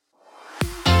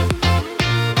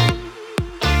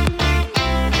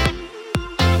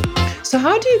So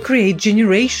how do you create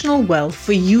generational wealth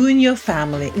for you and your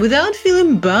family without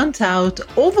feeling burnt out,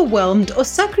 overwhelmed, or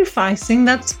sacrificing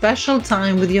that special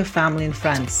time with your family and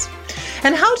friends?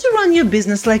 And how to run your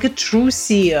business like a true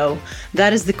CEO?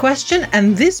 That is the question,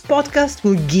 and this podcast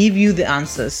will give you the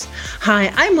answers.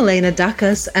 Hi, I'm Elena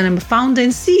Dakas, and I'm a founder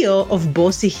and CEO of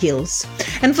Bossy Hills.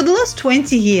 And for the last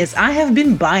 20 years, I have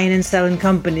been buying and selling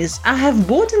companies. I have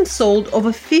bought and sold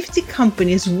over 50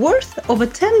 companies worth over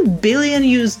 $10 billion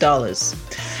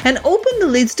and opened the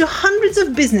lids to hundreds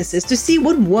of businesses to see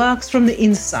what works from the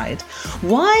inside.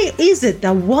 Why is it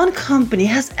that one company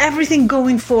has everything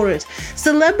going for it?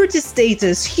 Celebrity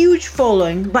status, huge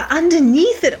following, but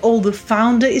underneath it all, the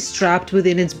founder is trapped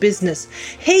within its business,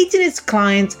 hating its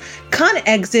clients, can't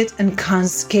exit and can't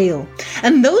scale.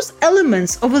 And those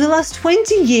elements over the last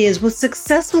 20 years, what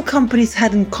successful companies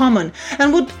had in common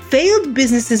and what failed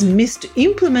businesses missed to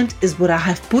implement is what I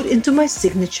have put into my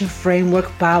signature framework,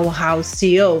 Powerhouse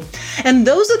CEO. And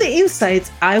those are the insights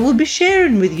I will be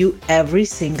sharing with you every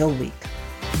single week.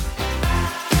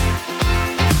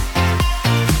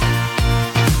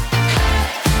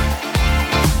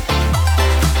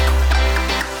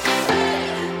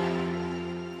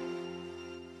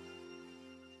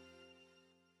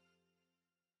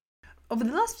 Over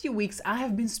the last few weeks, I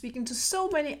have been speaking to so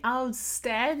many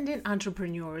outstanding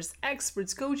entrepreneurs,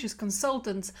 experts, coaches,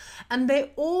 consultants, and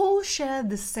they all share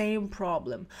the same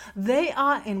problem. They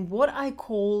are in what I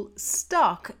call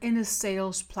stuck in a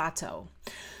sales plateau.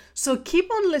 So keep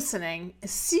on listening,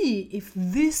 see if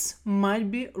this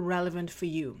might be relevant for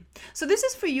you. So this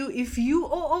is for you if you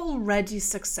are already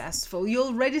successful.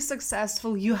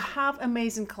 You have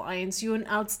amazing clients, you're an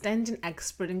outstanding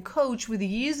expert and coach with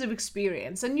years of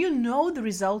experience, and you know the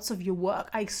results of your work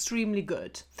are extremely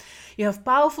good. You have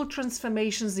powerful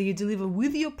transformations that you deliver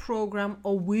with your program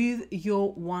or with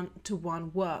your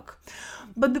one-to-one work.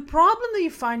 But the problem that you're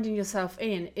finding yourself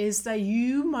in is that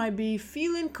you might be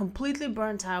feeling completely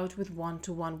burnt out with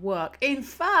one-to-one work. In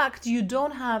fact, you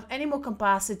don't have any more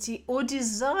capacity or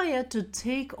desire to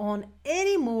take on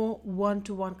any more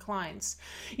one-to-one clients.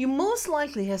 You most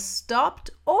likely have stopped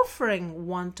offering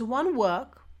one-to-one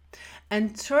work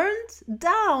and turned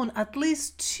down at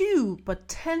least 2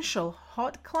 potential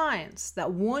hot clients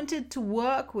that wanted to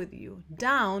work with you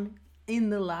down in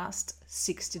the last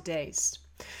 60 days.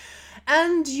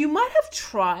 And you might have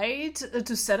tried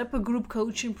to set up a group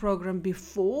coaching program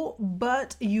before,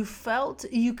 but you felt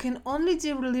you can only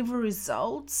deliver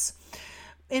results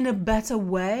in a better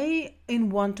way in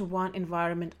one-to-one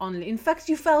environment only. In fact,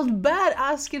 you felt bad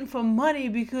asking for money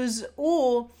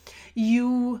or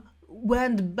you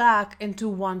went back into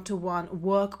one-to-one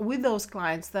work with those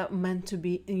clients that meant to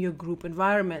be in your group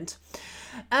environment.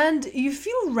 And you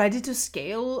feel ready to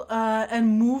scale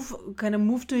and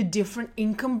move to a different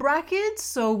income bracket.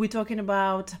 So we're talking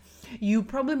about you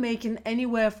probably making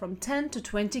anywhere from 10 to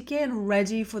 20K and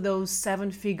ready for those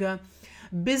 7-figure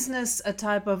business, a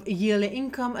type of yearly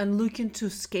income, and looking to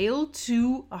scale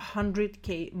to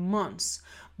 100K months.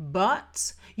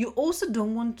 But you also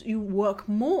don't want to work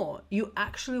more. You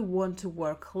actually want to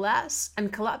work less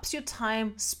and collapse your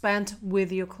time spent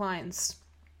with your clients.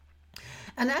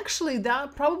 And actually,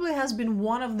 that probably has been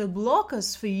one of the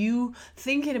blockers for you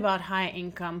thinking about higher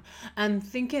income and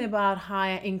thinking about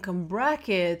higher income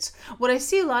brackets. What I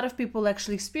see a lot of people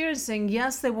actually experiencing,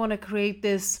 yes, they want to create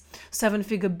this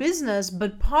 7-figure business,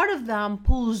 but part of them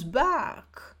pulls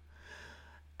back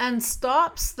and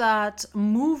stops that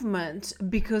movement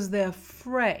because they're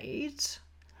afraid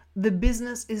the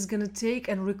business is going to take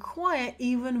and require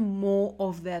even more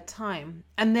of their time.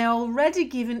 And they're already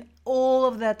giving all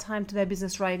of their time to their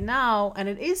business right now, and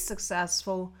it is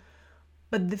successful.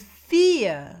 But the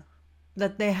fear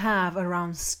that they have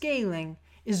around scaling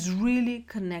is really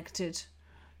connected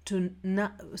to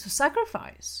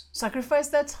sacrifice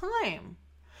their time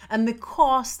and the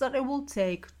cost that it will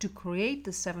take to create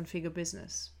the 7-figure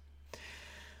business.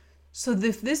 So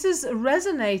if this is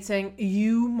resonating,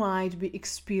 you might be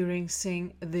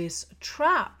experiencing this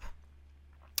trap.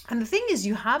 And the thing is,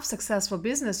 you have successful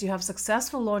business, you have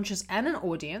successful launches and an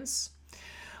audience,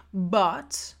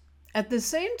 but at the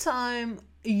same time,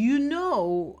 you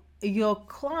know your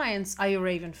clients are your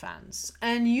Raven fans.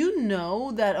 And you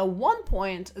know that at one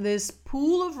point, this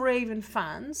pool of Raven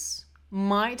fans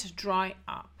might dry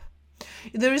up.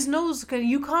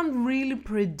 You can't really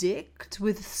predict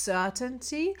with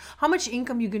certainty how much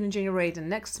income you're going to generate in the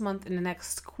next month, in the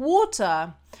next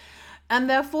quarter. And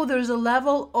therefore, there's a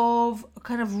level of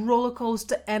kind of roller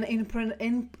coaster and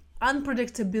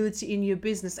unpredictability in your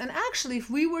business. And actually,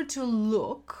 if we were to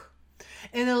look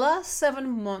in the last 7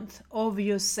 months of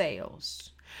your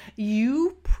sales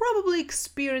you probably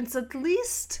experience at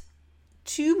least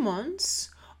 2 months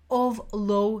of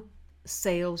low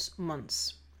sales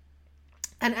months.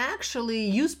 And actually,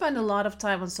 you spend a lot of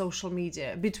time on social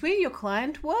media. Between your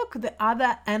client work, the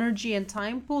other energy and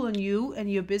time pool on you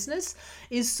and your business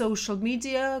is social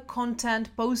media,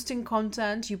 content, posting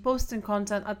content. You posting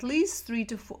content at least 3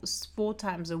 to 4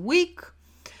 times a week.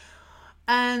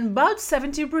 And about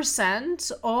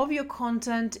 70% of your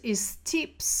content is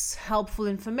tips, helpful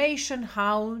information,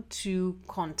 how to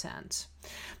content.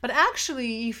 But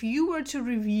actually, if you were to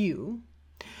review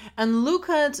and look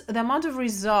at the amount of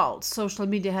results social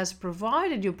media has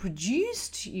provided you,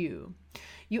 produced you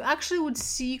actually would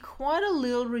see quite a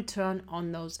little return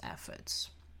on those efforts.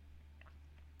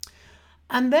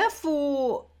 And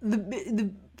therefore,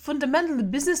 fundamentally, the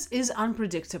business is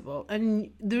unpredictable,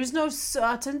 and there is no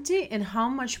certainty in how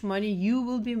much money you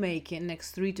will be making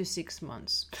next 3 to 6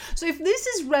 months. So if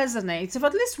this resonates, if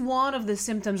at least one of the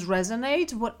symptoms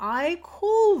resonate, what I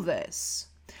call this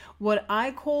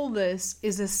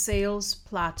is a sales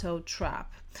plateau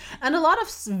trap. And a lot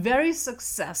of very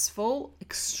successful,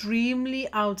 extremely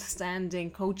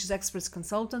outstanding coaches, experts,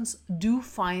 consultants do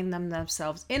find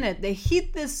themselves in it. They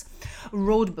hit this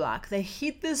roadblock, they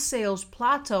hit this sales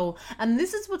plateau, and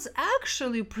this is what's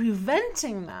actually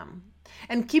preventing them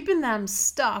and keeping them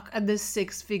stuck at this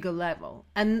 6-figure level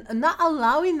and not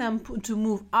allowing them to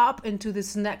move up into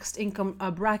this next income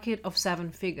bracket of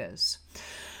 7 figures.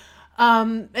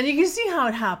 And you can see how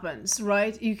it happens,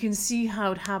 right? You can see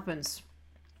how it happens.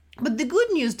 But the good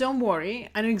news, don't worry,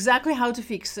 I know exactly how to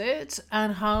fix it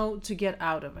and how to get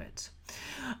out of it.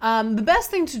 The best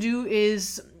thing to do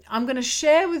is I'm going to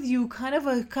share with you kind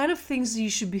of things you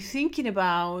should be thinking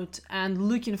about and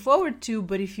looking forward to.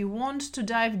 But if you want to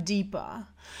dive deeper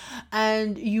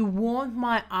and you want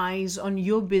my eyes on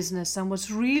your business and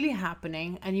what's really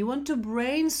happening, and you want to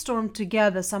brainstorm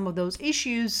together some of those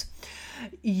issues,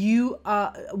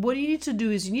 what you need to do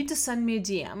is you need to send me a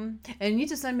DM, and you need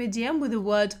to send me a DM with the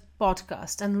word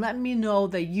podcast and let me know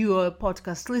that you are a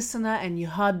podcast listener and you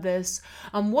heard this.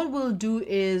 And what we'll do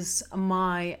is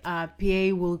my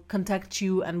PA will contact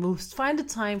you and we'll find a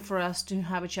time for us to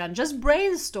have a chat and just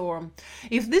brainstorm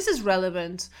if this is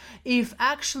relevant, if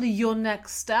actually your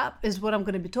next step is what I'm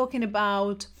going to be talking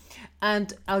about,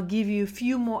 and I'll give you a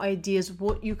few more ideas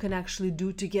what you can actually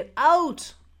do to get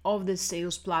out of this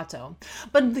sales plateau.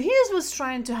 But here's what's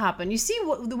trying to happen. You see,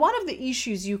 one of the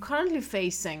issues you're currently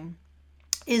facing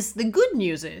is the good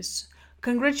news is,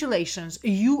 congratulations,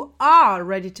 you are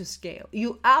ready to scale.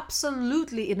 You're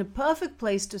absolutely in a perfect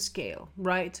place to scale,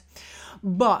 right?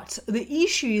 But the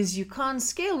issue is you can't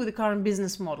scale with the current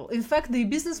business model. In fact, the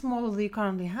business model that you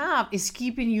currently have is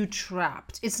keeping you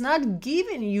trapped. It's not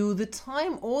giving you the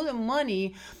time or the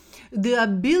money, the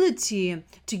ability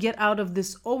to get out of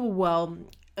this overwhelm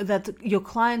that your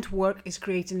client work is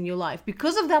creating in your life.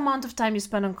 Because of the amount of time you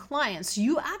spend on clients,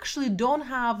 you actually don't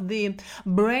have the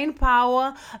brain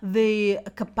power, the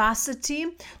capacity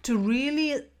to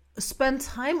really spend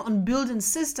time on building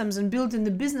systems and building the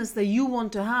business that you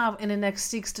want to have in the next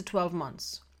 6 to 12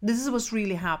 months. This is what's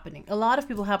really happening. A lot of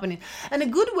people happening. And a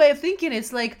good way of thinking,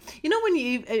 it's like,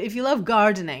 if you love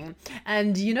gardening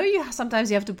and sometimes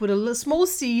you have to put a small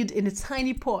seed in a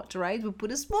tiny pot, right? We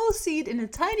put a small seed in a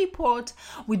tiny pot.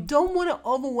 We don't want to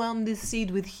overwhelm this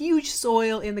seed with huge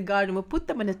soil in the garden. We put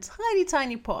them in a tiny,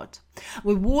 tiny pot.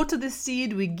 We water the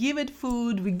seed, we give it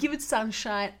food, we give it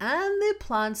sunshine, and the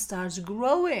plant starts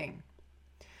growing.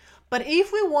 But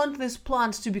if we want this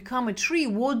plant to become a tree,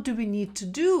 what do we need to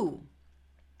do?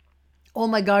 All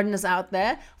my gardeners out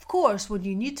there, of course, what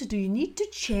you need to do, you need to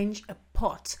change a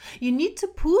pot. You need to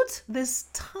put this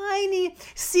tiny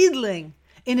seedling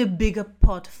in a bigger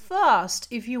pot first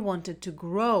if you want it to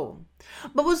grow.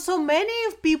 But what so many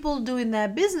of people do in their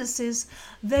businesses,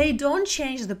 they don't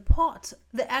change the pot.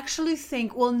 They actually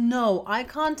think, well, no, I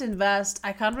can't invest,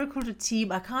 I can't recruit a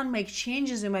team, I can't make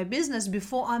changes in my business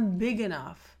before I'm big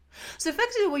enough. So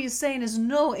effectively what you're saying is,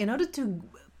 no, in order to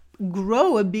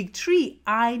grow a big tree,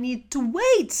 I need to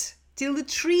wait till the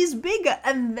tree is bigger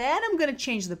and then I'm going to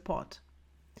change the pot.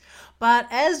 But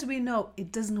as we know,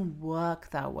 it doesn't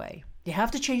work that way. You have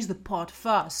to change the pot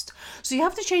first. So you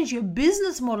have to change your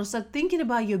business model, start thinking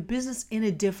about your business in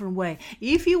a different way.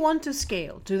 If you want to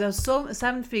scale to those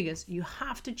 7 figures, you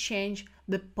have to change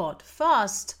the pot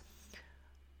first,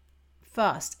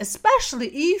 especially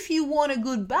if you want a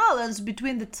good balance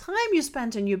between the time you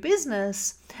spend on your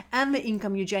business and the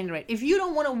income you generate. If you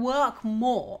don't want to work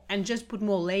more and just put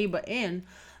more labor in,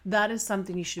 that is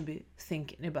something you should be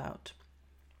thinking about.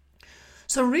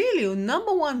 So really,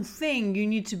 number one thing you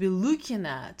need to be looking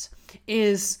at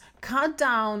is cut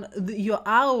down your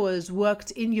hours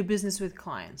worked in your business with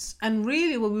clients. And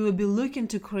really what we will be looking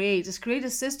to create is create a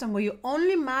system where you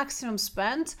only maximum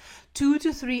spend 2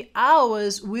 to 3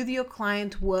 hours with your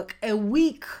client work a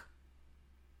week.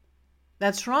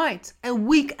 That's right, a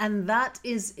week, and that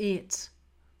is it.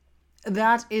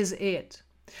 That is it.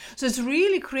 So it's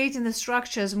really creating the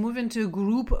structures, moving to a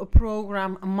group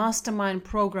program, a mastermind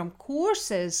program,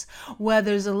 courses where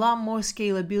there's a lot more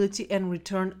scalability and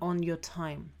return on your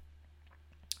time,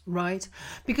 right?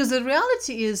 Because the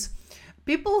reality is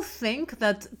people think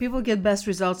that people get best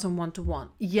results on one-to-one.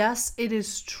 Yes, it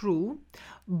is true,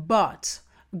 but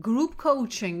group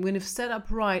coaching, when it's set up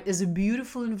right, is a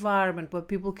beautiful environment where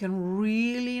people can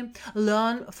really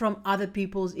learn from other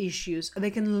people's issues. They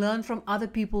can learn from other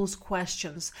people's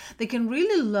questions. They can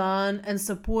really learn and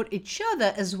support each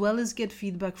other as well as get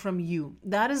feedback from you.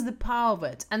 That is the power of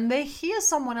it. And they hear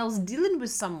someone else dealing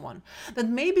with someone that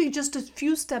maybe just a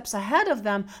few steps ahead of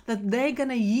them that they're going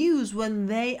to use when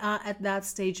they are at that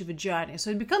stage of a journey. So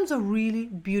it becomes a really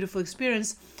beautiful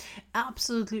experience.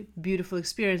 Absolutely beautiful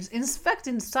experience. In fact,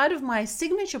 inside of my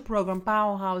signature program,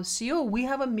 Powerhouse CEO, we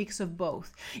have a mix of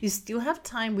both. You still have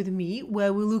time with me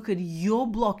where we look at your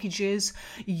blockages,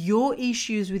 your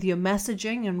issues with your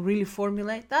messaging and really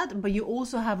formulate that. But you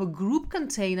also have a group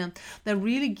container that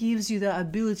really gives you the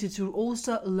ability to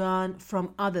also learn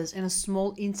from others in a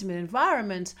small, intimate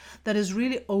environment that is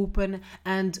really open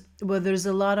and where there's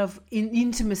a lot of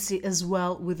intimacy as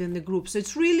well within the group. So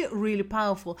it's really, really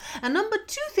powerful. And number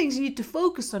two things you need to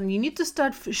focus on, you need to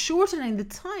start shortening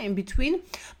the time between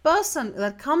person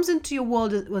that comes into your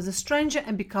world as a stranger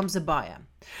and becomes a buyer.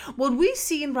 What we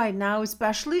see right now,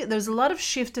 especially, there's a lot of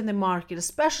shift in the market,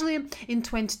 especially in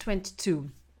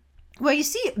 2022. Where you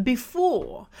see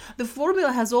before, the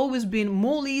formula has always been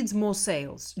more leads, more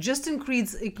sales. Just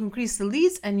increase the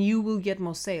leads and you will get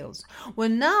more sales. Well,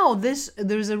 now there's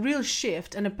a real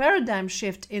shift and a paradigm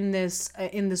shift in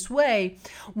this way.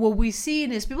 What we see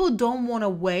is people don't want to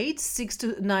wait 6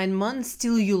 to 9 months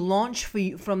till you launch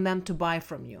from them to buy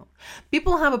from you.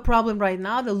 People have a problem right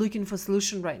now. They're looking for a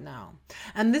solution right now.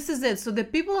 And this is it. So the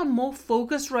people are more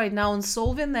focused right now on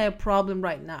solving their problem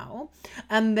right now.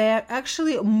 And they're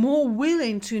actually more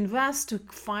willing to invest to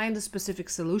find a specific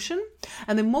solution.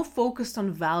 And they're more focused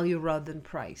on value rather than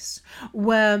price.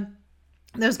 Where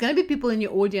there's going to be people in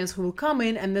your audience who will come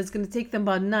in and it's going to take them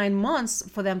about 9 months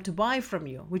for them to buy from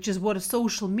you, which is what a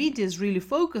social media is really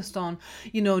focused on,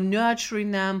 nurturing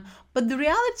them. But the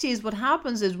reality is what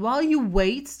happens is while you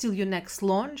wait till your next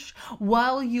launch,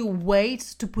 while you wait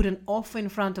to put an offer in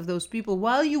front of those people,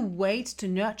 while you wait to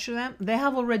nurture them, they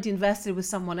have already invested with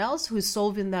someone else who is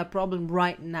solving their problem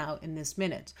right now in this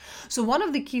minute. So one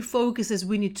of the key focuses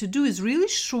we need to do is really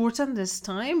shorten this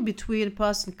time between a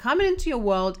person coming into your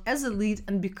world as a lead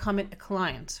and becoming a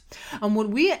client. And what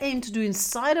we aim to do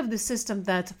inside of the system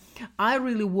that I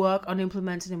really work on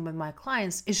implementing with my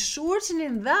clients is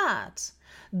shortening that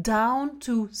down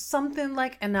to something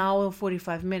like an hour and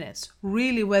 45 minutes,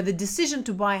 really where the decision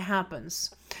to buy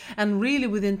happens. And really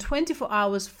within 24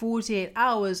 hours, 48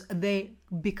 hours, they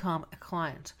become a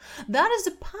client. That is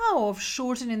the power of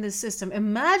shortening the system.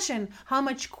 Imagine how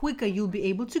much quicker you'll be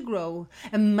able to grow.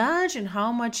 Imagine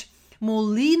how much more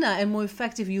leaner and more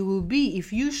effective you will be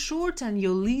if you shorten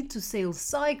your lead to sales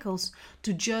cycles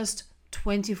to just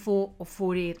 24 or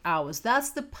 48 hours.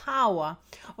 That's the power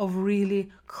of really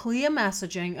clear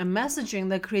messaging, and messaging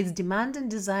that creates demand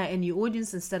and desire in your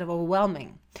audience instead of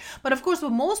overwhelming. But of course,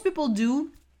 what most people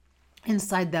do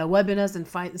inside their webinars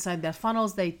and inside their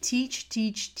funnels, they teach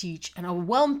and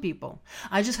overwhelm people.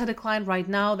 I just had a client right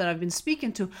now that I've been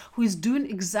speaking to who is doing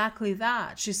exactly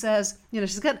that. She says,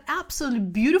 she's got absolutely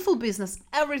beautiful business,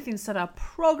 everything set up,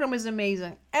 program is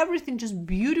amazing, everything just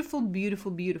beautiful.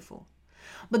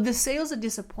 But the sales are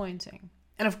disappointing.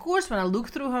 And of course, when I look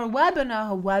through her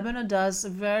webinar does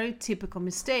very typical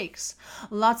mistakes.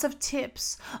 Lots of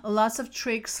tips, lots of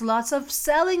tricks, lots of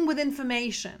selling with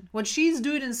information. What she's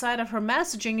doing inside of her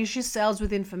messaging is she sells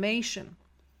with information,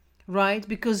 right?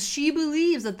 Because she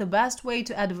believes that the best way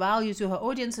to add value to her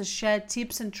audience is share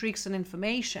tips and tricks and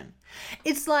information.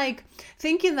 It's like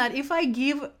thinking that if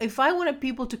I wanted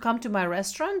people to come to my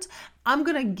restaurant, I'm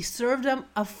going to serve them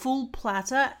a full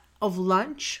platter of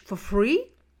lunch for free.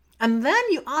 And then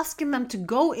you're asking them to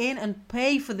go in and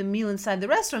pay for the meal inside the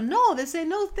restaurant. No, they say,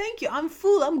 no, thank you. I'm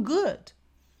full. I'm good.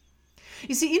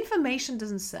 You see, information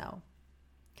doesn't sell.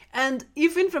 And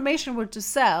if information were to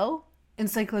sell,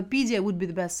 encyclopedia would be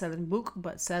the best-selling book,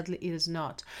 but sadly it is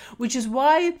not. Which is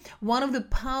why one of the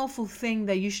powerful things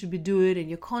that you should be doing in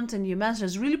your content, your message,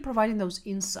 is really providing those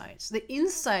insights. The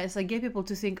insights that get people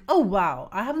to think, oh wow,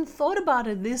 I haven't thought about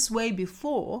it this way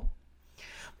before,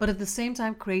 but at the same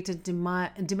time create a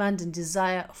demand and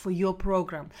desire for your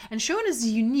program. And showing is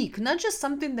unique, not just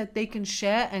something that they can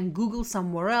share and Google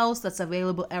somewhere else that's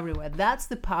available everywhere. That's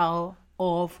the power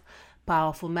of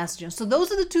powerful messaging. So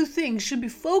those are the two things you should be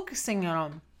focusing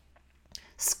on.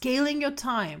 Scaling your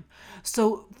time.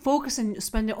 So focusing,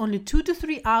 spending only 2 to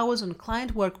 3 hours on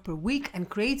client work per week and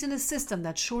creating a system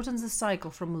that shortens the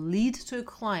cycle from a lead to a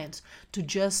client to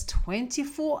just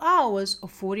 24 hours or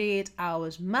 48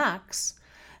 hours max.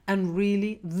 And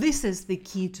really, this is the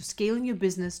key to scaling your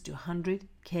business to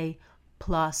 100K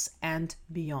plus and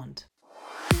beyond.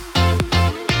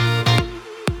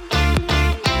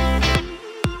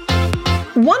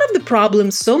 One of the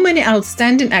problems so many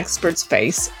outstanding experts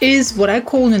face is what I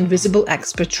call an invisible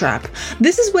expert trap.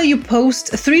 This is where you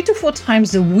post 3 to 4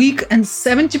 times a week and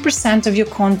 70% of your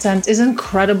content is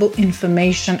incredible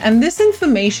information. And this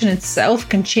information itself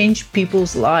can change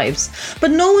people's lives.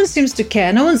 But no one seems to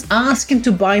care. No one's asking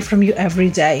to buy from you every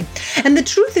day. And the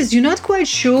truth is you're not quite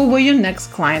sure where your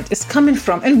next client is coming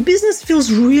from. And business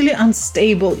feels really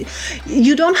unstable.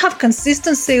 You don't have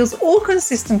consistent sales or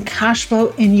consistent cash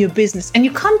flow in your business. And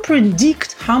you can't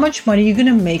predict how much money you're going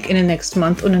to make in the next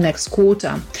month or the next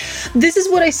quarter. This is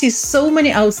what I see so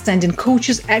many outstanding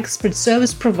coaches, experts,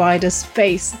 service providers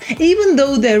face. Even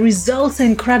though their results are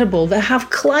incredible, they have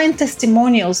client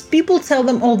testimonials, people tell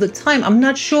them all the time, I'm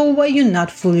not sure why you're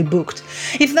not fully booked.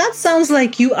 If that sounds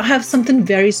like you, I have something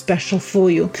very special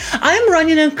for you. I am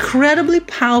running an incredibly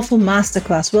powerful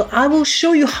masterclass where I will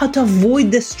show you how to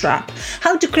avoid this trap,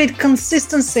 how to create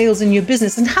consistent sales in your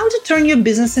business, and how to turn your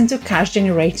business into cash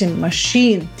generating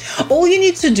machine. All you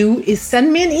need to do is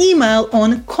send me an email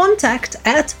on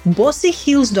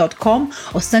contact@bossyheels.com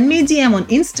or send me a DM on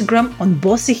Instagram on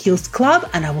Bossy Heels Club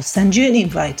and I will send you an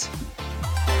invite.